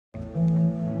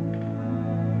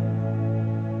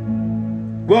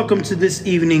Welcome to this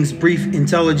evening's brief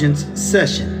intelligence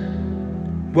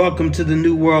session. Welcome to the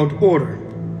New World Order.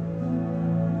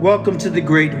 Welcome to the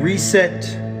Great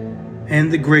Reset and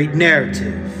the Great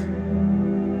Narrative,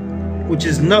 which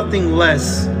is nothing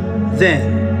less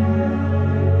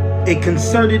than a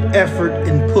concerted effort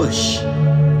and push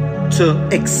to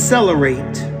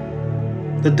accelerate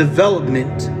the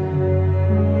development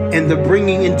and the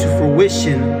bringing into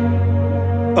fruition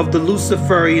of the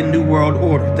Luciferian New World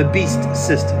Order, the beast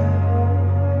system.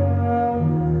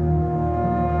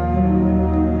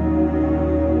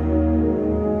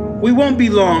 We won't be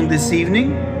long this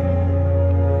evening.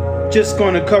 Just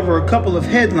going to cover a couple of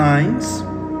headlines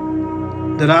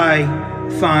that I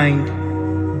find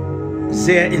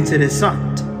sehr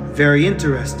interessant, very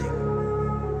interesting.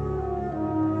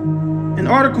 An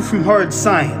article from Hard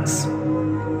Science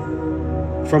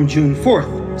from June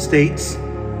 4th states,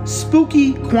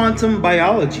 spooky quantum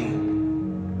biology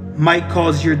might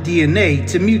cause your DNA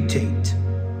to mutate.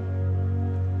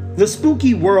 The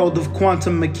spooky world of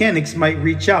quantum mechanics might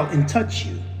reach out and touch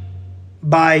you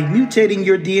by mutating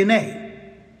your DNA,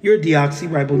 your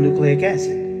deoxyribonucleic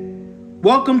acid.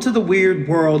 Welcome to the weird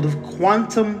world of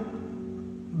quantum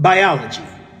biology.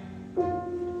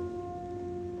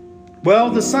 Well,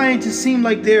 the scientists seem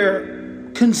like they're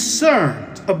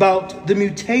concerned about the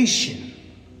mutation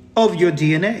of your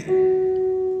DNA.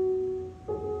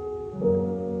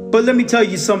 But let me tell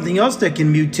you something else that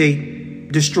can mutate,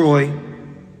 destroy,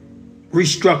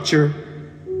 restructure,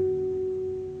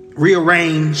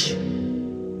 rearrange,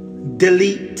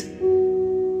 delete,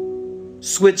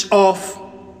 switch off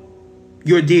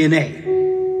your DNA.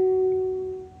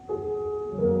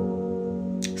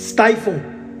 Stifle,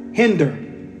 hinder,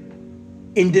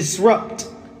 and disrupt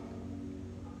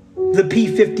the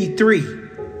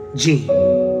P53 gene.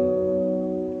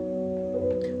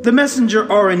 The messenger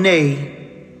RNA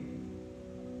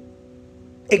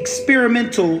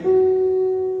experimental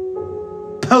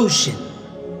potion,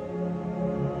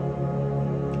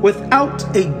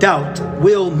 without a doubt,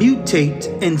 will mutate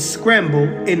and scramble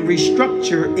and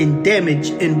restructure and damage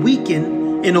and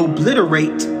weaken and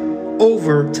obliterate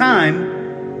over time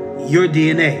your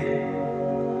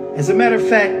DNA. As a matter of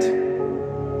fact,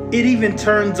 it even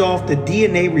turns off the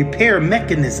DNA repair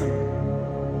mechanism.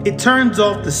 It turns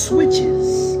off the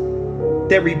switches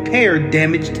that repair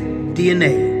damaged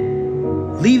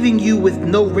DNA, leaving you with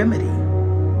no remedy.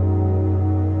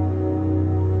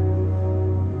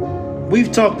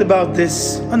 We've talked about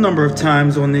this a number of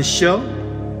times on this show.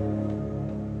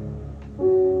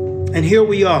 And here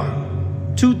we are,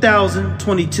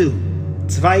 2022,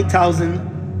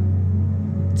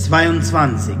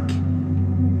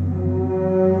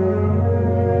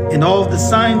 2022. And all of the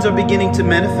signs are beginning to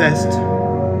manifest.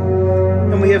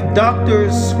 And we have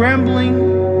doctors scrambling,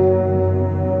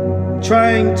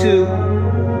 trying to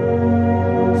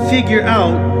figure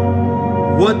out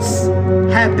what's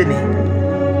happening.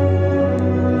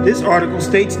 This article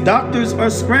states doctors are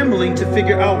scrambling to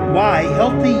figure out why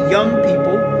healthy young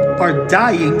people are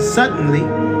dying suddenly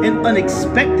and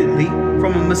unexpectedly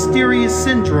from a mysterious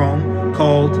syndrome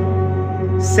called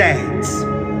SADS.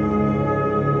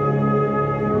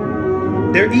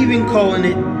 They're even calling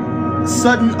it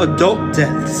sudden adult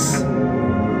deaths.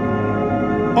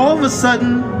 All of a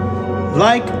sudden,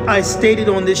 like I stated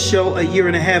on this show a year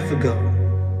and a half ago,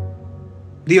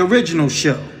 the original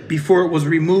show, before it was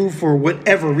removed for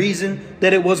whatever reason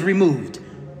that it was removed,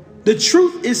 the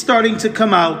truth is starting to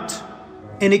come out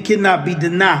and it cannot be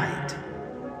denied.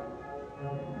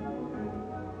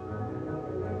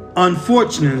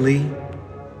 Unfortunately,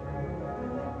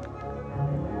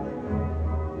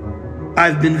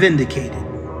 I've been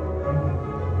vindicated.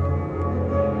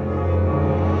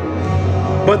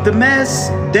 But the mass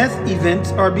death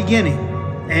events are beginning,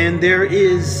 and there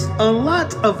is a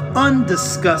lot of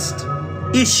undiscussed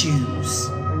issues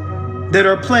that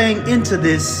are playing into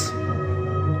this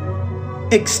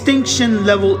extinction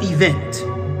level event.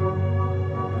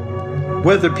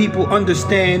 Whether people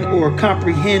understand or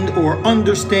comprehend or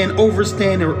understand,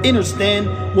 overstand, or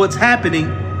understand what's happening,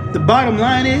 the bottom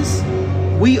line is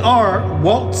we are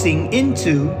waltzing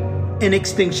into an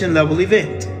extinction level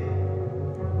event.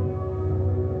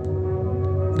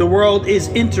 The world is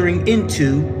entering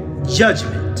into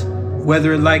judgment,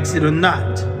 whether it likes it or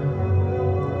not.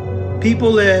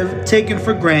 People have taken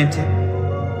for granted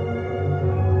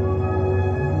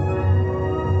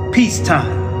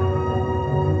peacetime.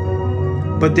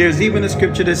 But there's even a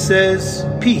scripture that says,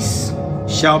 peace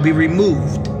shall be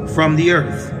removed from the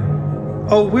earth.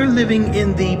 Oh, we're living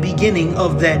in the beginning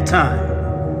of that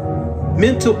time.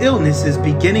 Mental illness is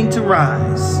beginning to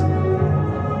rise.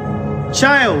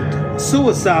 Child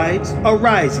suicides are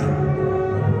rising.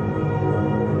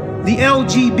 The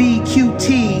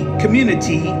LGBTQ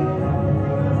community,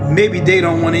 maybe they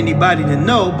don't want anybody to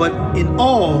know, but in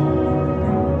all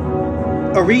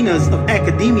arenas of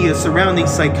academia surrounding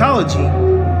psychology,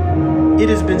 it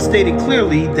has been stated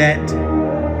clearly that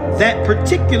that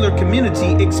particular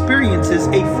community experiences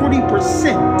a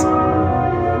 40%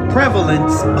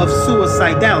 prevalence of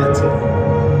suicidality.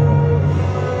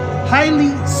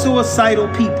 Highly suicidal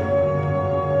people.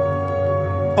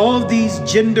 All of these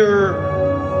gender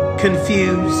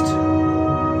confused,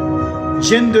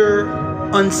 gender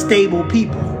unstable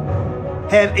people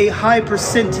have a high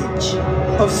percentage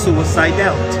of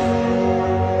suicidality.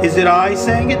 Is it I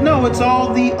saying it? No, it's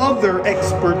all the other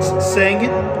experts saying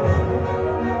it.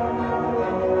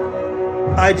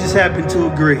 I just happen to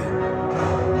agree.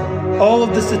 All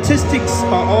of the statistics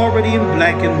are already in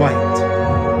black and white.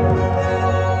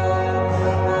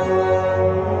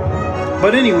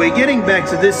 But anyway, getting back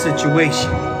to this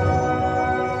situation.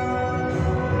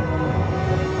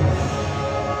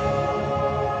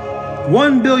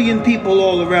 1 billion people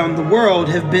all around the world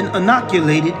have been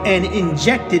inoculated and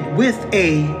injected with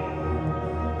a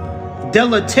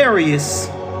deleterious,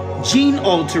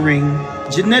 gene-altering,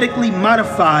 genetically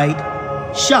modified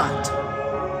shot.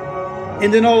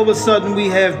 And then all of a sudden we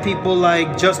have people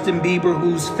like Justin Bieber,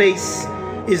 whose face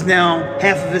is now,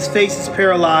 half of his face is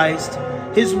paralyzed.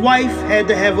 His wife had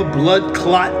to have a blood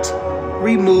clot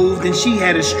removed, and she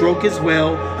had a stroke as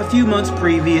well a few months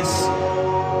previous.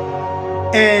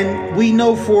 And we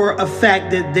know for a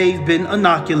fact that they've been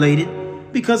inoculated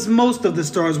because most of the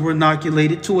stars were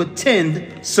inoculated to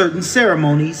attend certain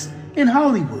ceremonies in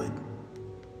Hollywood.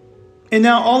 And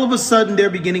now all of a sudden they're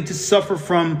beginning to suffer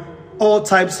from all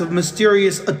types of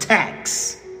mysterious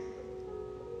attacks.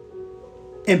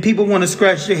 And people want to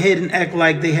scratch their head and act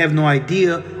like they have no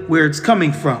idea where it's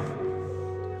coming from,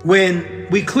 when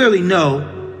we clearly know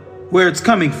where it's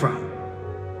coming from.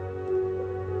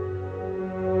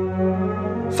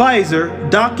 Pfizer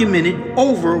documented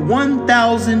over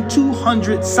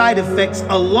 1,200 side effects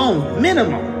alone,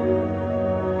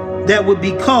 minimum, that would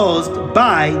be caused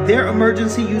by their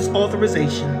emergency use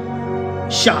authorization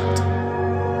shot.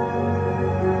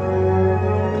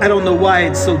 I don't know why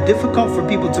it's so difficult for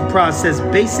people to process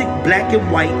basic black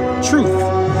and white truth.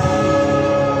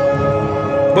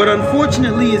 But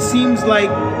unfortunately, it seems like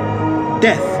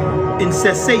death in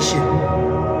cessation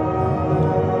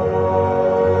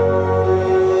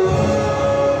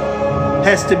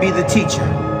has to be the teacher.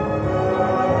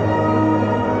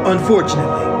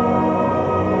 Unfortunately.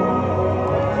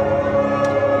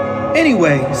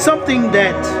 Anyway, something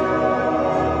that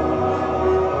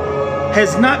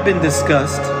has not been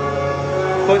discussed,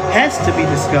 but has to be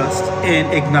discussed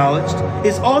and acknowledged,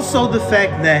 is also the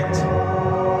fact that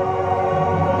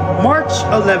March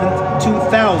 11th,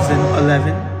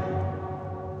 2011,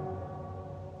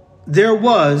 there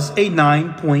was a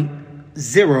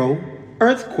 9.0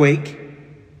 earthquake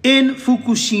in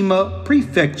Fukushima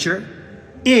Prefecture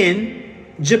in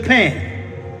Japan.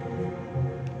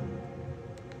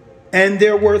 And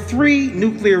there were 3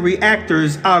 nuclear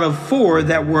reactors out of 4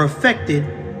 that were affected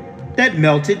that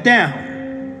melted down.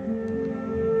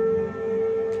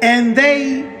 And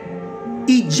they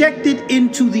ejected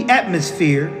into the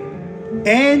atmosphere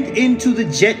and into the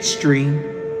jet stream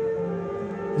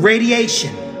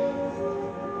radiation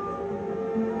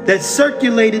that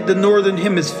circulated the northern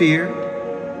hemisphere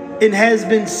and has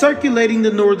been circulating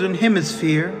the northern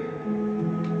hemisphere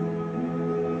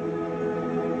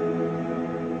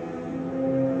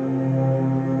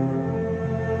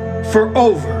for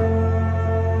over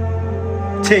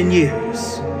 10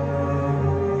 years.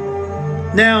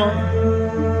 Now,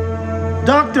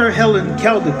 Dr. Helen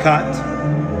Caldicott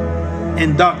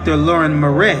and Dr. Lauren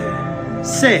Murray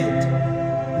said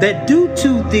that due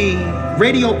to the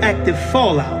radioactive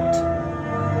fallout,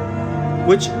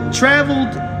 which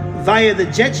traveled via the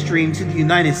jet stream to the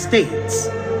United States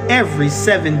every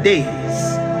 7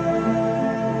 days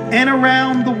and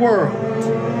around the world,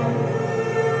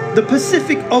 the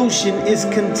Pacific Ocean is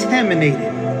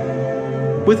contaminated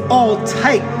with all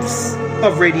types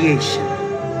of radiation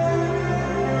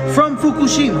from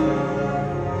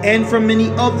Fukushima and from many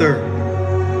other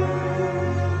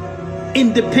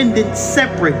independent,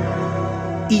 separate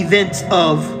events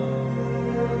of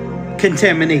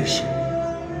contamination.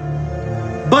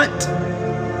 But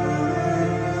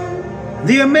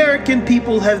the American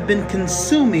people have been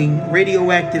consuming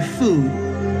radioactive food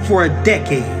for a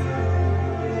decade.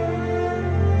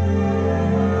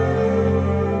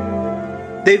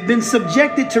 They've been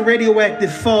subjected to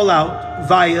radioactive fallout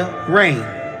via rain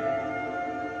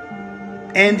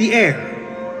and the air.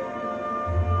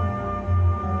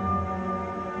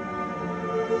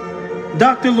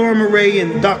 Dr. Laura Murray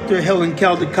and Dr. Helen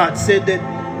Caldecott said that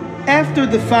after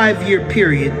the 5-year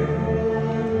period,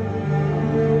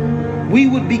 we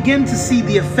would begin to see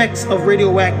the effects of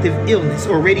radioactive illness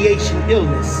or radiation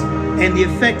illness and the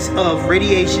effects of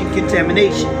radiation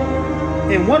contamination.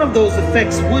 And one of those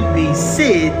effects would be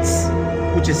SIDS,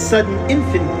 which is sudden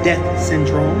infant death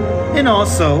syndrome, and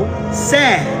also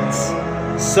SADS,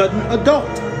 sudden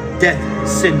adult death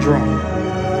syndrome.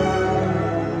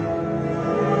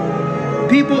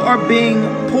 People are being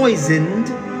poisoned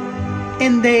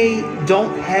and they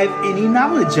don't have any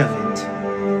knowledge of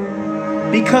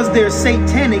it because their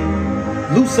satanic,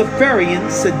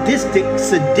 Luciferian, sadistic,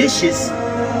 seditious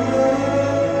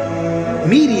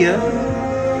media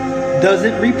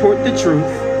doesn't report the truth.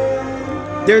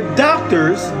 Their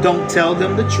doctors don't tell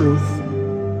them the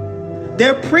truth.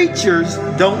 Their preachers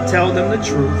don't tell them the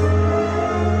truth.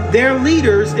 Their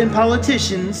leaders and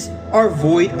politicians are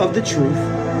void of the truth.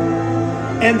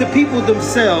 And the people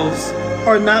themselves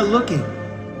are not looking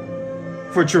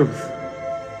for truth.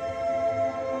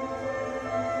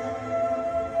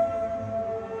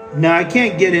 Now, I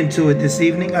can't get into it this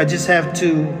evening. I just have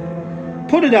to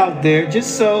put it out there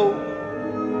just so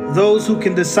those who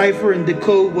can decipher and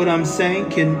decode what I'm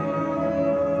saying can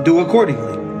do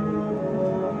accordingly.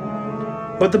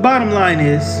 But the bottom line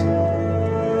is,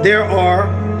 there are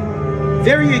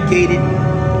variegated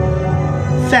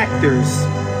factors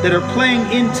that are playing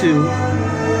into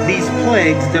these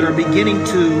plagues that are beginning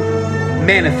to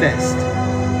manifest.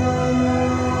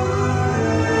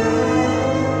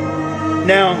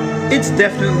 Now, it's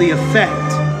definitely a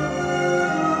fact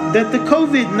that the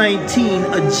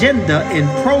COVID-19 agenda and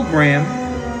program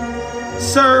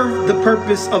serve the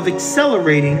purpose of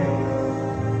accelerating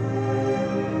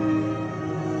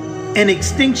an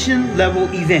extinction level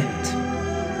event.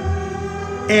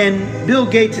 And Bill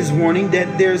Gates is warning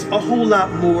that there's a whole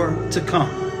lot more to come.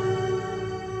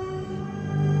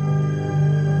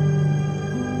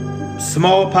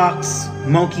 Smallpox,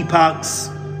 monkeypox,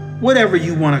 whatever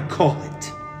you want to call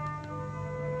it.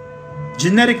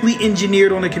 Genetically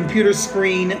engineered on a computer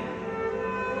screen,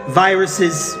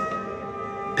 viruses,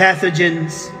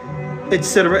 pathogens,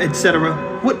 etc.,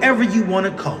 whatever you want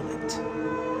to call it.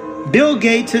 Bill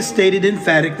Gates has stated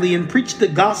emphatically and preached the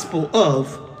gospel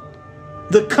of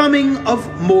the coming of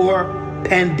more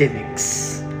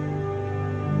pandemics.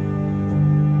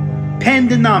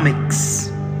 Pandenomics,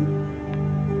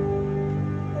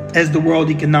 as the World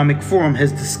Economic Forum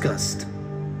has discussed.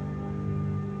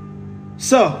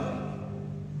 So,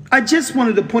 I just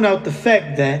wanted to point out the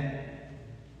fact that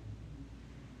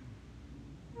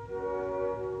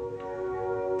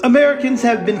Americans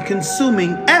have been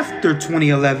consuming after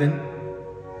 2011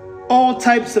 all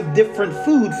types of different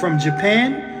food from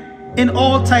Japan and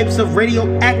all types of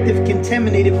radioactive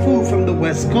contaminated food from the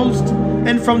West Coast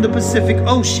and from the Pacific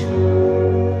Ocean.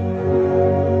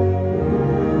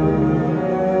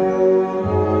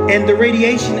 And the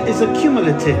radiation is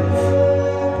accumulative.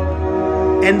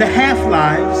 And the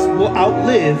half-lives will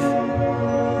outlive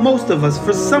most of us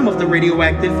for some of the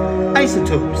radioactive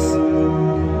isotopes.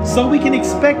 So we can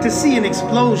expect to see an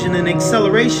explosion and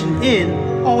acceleration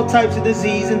in all types of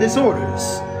disease and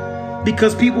disorders,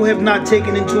 because people have not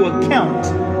taken into account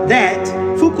that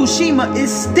Fukushima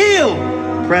is still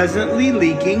presently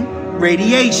leaking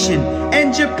radiation.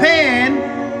 And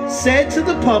Japan said to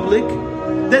the public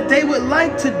that they would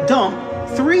like to dump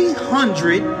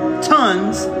 300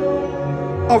 tons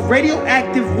of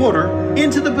radioactive water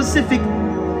into the Pacific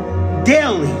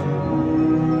daily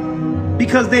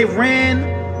because they ran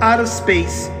out of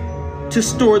space to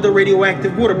store the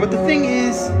radioactive water. But the thing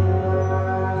is,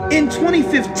 in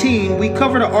 2015, we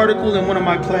covered an article in one of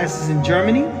my classes in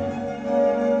Germany.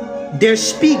 Der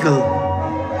Spiegel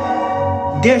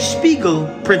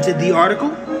printed the article,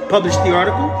 published the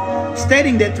article,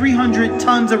 stating that 300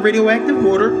 tons of radioactive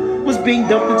water was being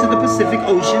dumped into the Pacific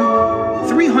Ocean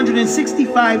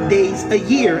 365 days a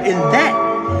year, and that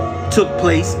took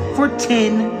place for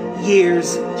 10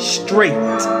 years straight.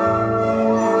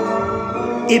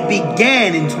 It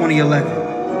began in 2011,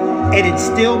 and it's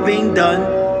still being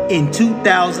done in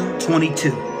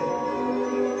 2022.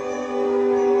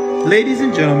 Ladies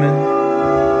and gentlemen,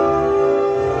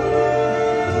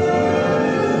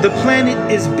 the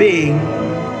planet is being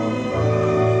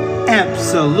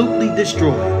absolutely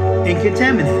destroyed and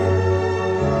contaminated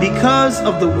because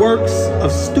of the works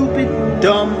of stupid,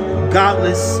 dumb,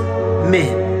 godless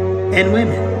men and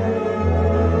women.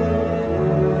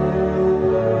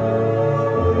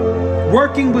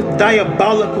 Working with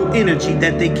diabolical energy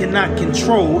that they cannot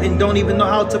control and don't even know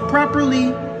how to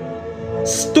properly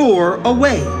store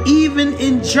away. Even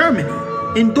in Germany,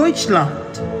 in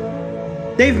Deutschland,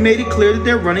 they've made it clear that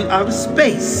they're running out of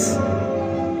space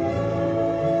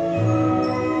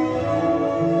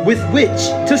with which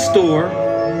to store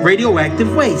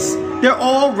radioactive waste. They're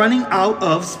all running out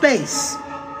of space.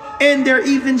 And they're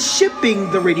even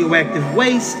shipping the radioactive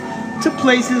waste to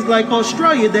places like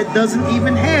Australia that doesn't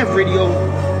even have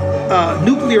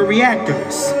nuclear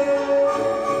reactors.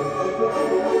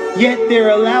 Yet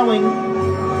they're allowing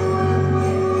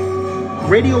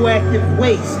radioactive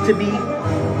waste to be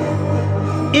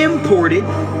imported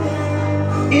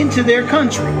into their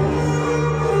country.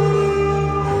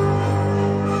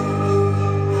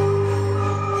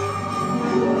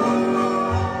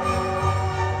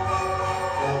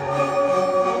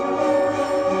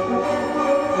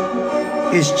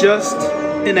 It's just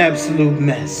an absolute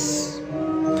mess.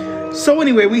 So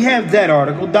anyway, we have that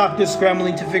article. Doctors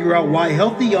scrambling to figure out why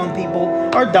healthy young people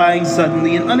are dying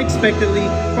suddenly and unexpectedly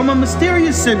from a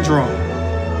mysterious syndrome.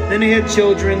 Then they had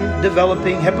children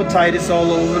developing hepatitis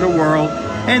all over the world.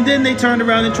 And then they turned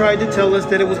around and tried to tell us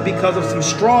that it was because of some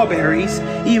strawberries,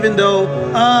 even though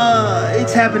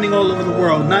it's happening all over the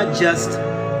world, not just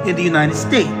in the United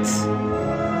States.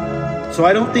 So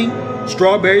I don't think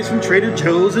strawberries from Trader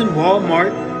Joe's and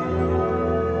Walmart,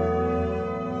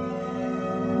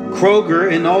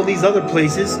 Kroger, and all these other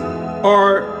places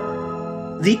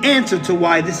are the answer to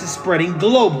why this is spreading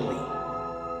globally.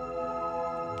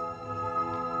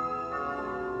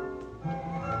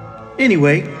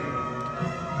 Anyway,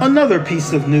 another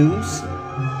piece of news,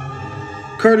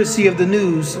 courtesy of the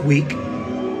Newsweek.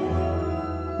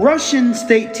 Russian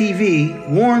state TV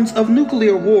warns of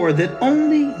nuclear war that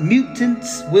only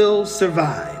mutants will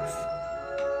survive.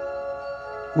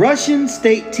 Russian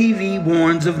state TV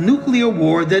warns of nuclear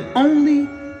war that only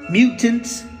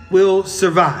mutants will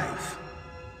survive.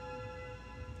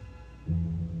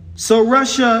 So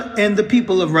Russia and the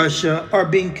people of Russia are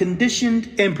being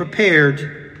conditioned and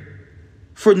prepared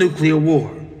for nuclear war.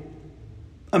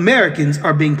 Americans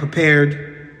are being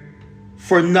prepared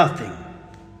for nothing.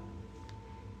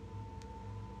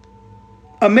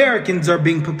 Americans are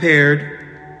being prepared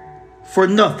for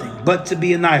nothing but to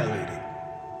be annihilated.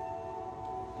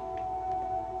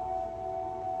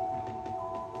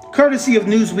 Courtesy of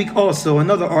Newsweek also,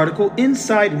 another article,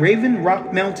 Inside Raven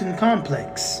Rock Mountain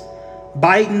Complex,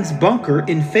 Biden's bunker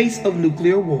in face of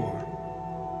nuclear war.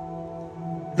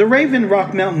 The Raven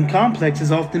Rock Mountain Complex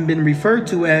has often been referred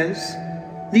to as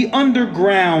the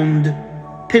underground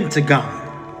Pentagon.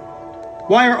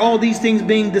 Why are all these things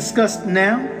being discussed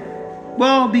now?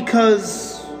 Well,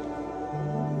 because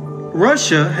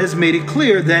Russia has made it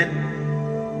clear that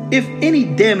if any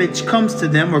damage comes to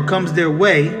them or comes their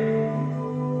way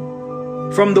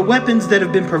from the weapons that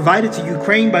have been provided to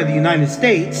Ukraine by the United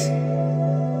States,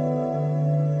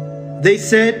 they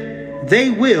said they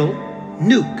will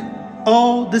nuke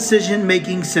all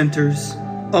decision-making centers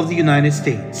of the United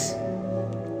States.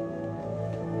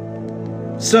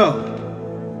 So,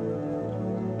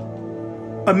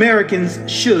 Americans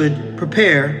should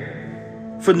prepare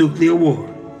for nuclear war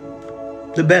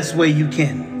the best way you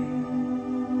can.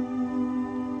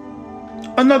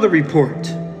 Another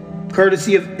report,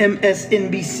 courtesy of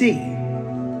MSNBC.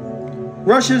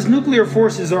 Russia's nuclear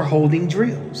forces are holding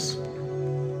drills.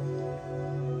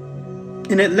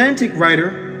 An Atlantic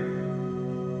writer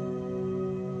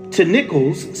to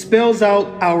Nichols spells out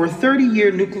our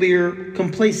 30-year nuclear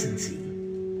complacency.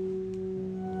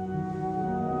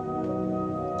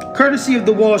 Courtesy of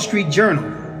the Wall Street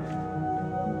Journal.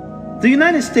 The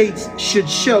United States should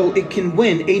show it can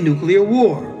win a nuclear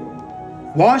war.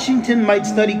 Washington might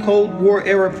study Cold War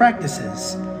era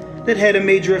practices that had a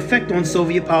major effect on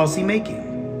Soviet policy making.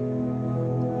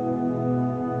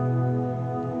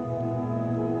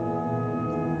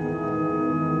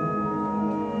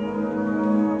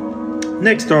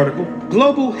 Next article.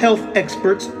 Global health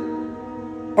experts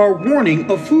are warning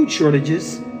of food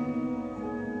shortages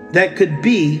that could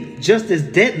be just as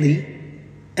deadly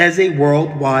as a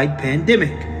worldwide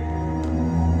pandemic.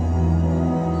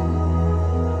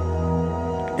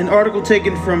 An article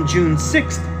taken from June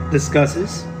 6th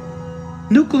discusses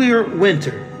nuclear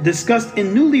winter, discussed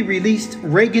in newly released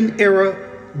Reagan-era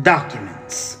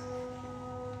documents.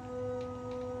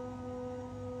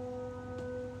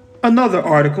 Another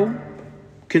article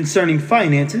concerning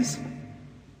finances.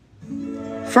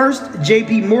 First,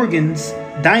 J.P. Morgan's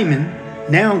diamond,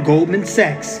 now Goldman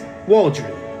Sachs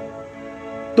Waldron.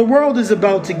 The world is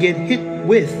about to get hit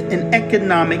with an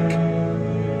economic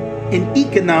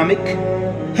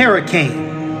hurricane.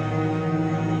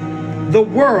 The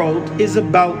world is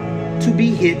about to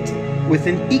be hit with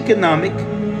an economic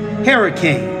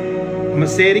hurricane. I'm going to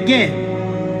say it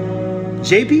again.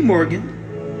 J.P. Morgan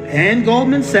and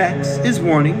Goldman Sachs is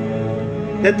warning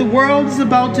that the world is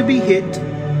about to be hit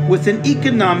with an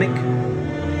economic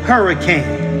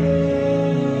hurricane.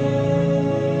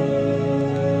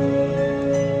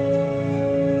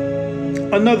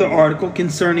 Another article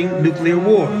concerning nuclear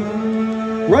war.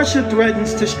 Russia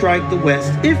threatens to strike the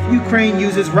West if Ukraine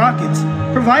uses rockets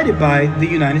provided by the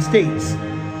United States.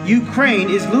 Ukraine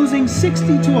is losing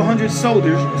 60 to 100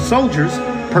 soldiers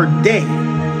per day.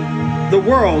 The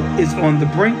world is on the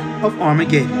brink of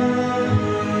Armageddon.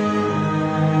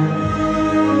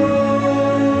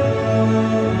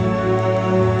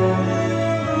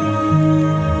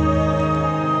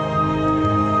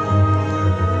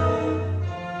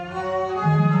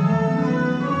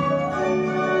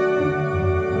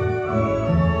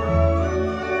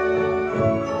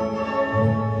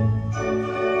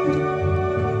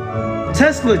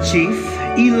 Tesla chief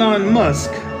Elon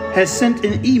Musk has sent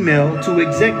an email to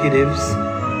executives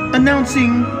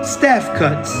announcing staff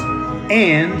cuts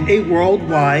and a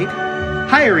worldwide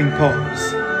hiring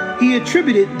pause. He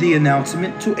attributed the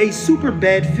announcement to a super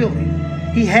bad feeling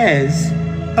he has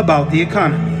about the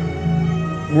economy.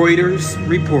 Reuters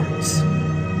reports.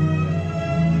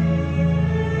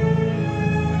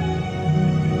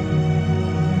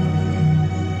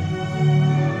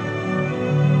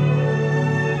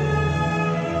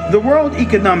 The World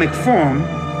Economic Forum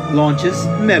launches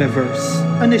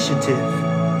Metaverse Initiative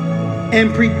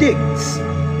and predicts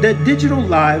that digital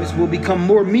lives will become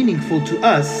more meaningful to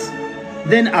us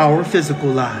than our physical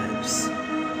lives.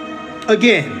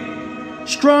 Again,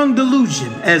 strong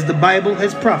delusion, as the Bible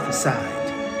has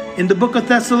prophesied in the book of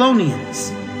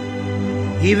Thessalonians.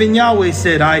 Even Yahweh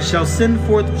said, I shall send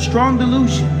forth strong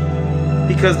delusion,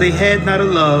 because they had not a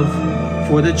love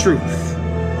for the truth.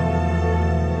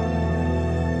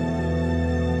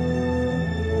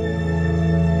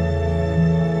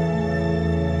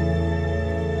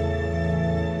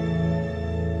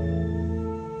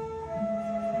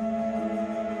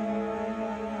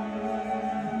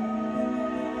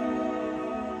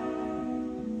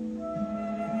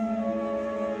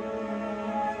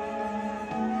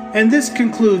 And this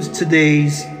concludes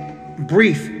today's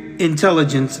brief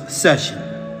intelligence session.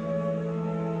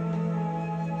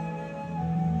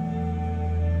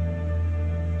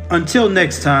 Until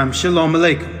next time, Shalom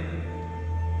Aleichem.